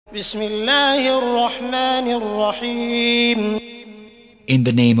بسم الله الرحمن الرحيم. In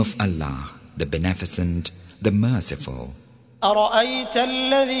the name of Allah, the Beneficent, the Merciful. أرأيت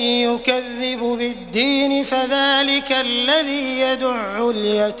الذي يكذب بالدين فذلك الذي يدع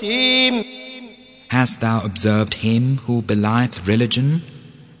اليتيم. Hast thou observed him who belieth religion?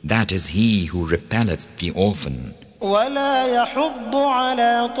 That is he who repelleth the orphan. ولا يحض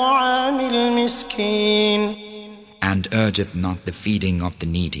على طعام المسكين. And urgeth not the feeding of the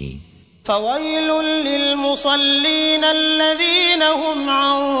needy. فويل للمصلين الذين هم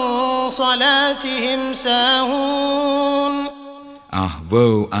عن صلاتهم ساهون. Ah,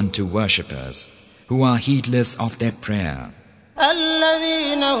 woe unto worshippers, who are heedless of their prayer.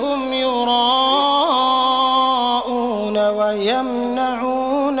 الذين هم يراءون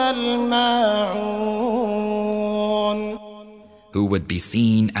ويمنعون الماعون. Who would be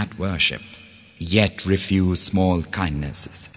seen at worship, yet refuse small kindnesses.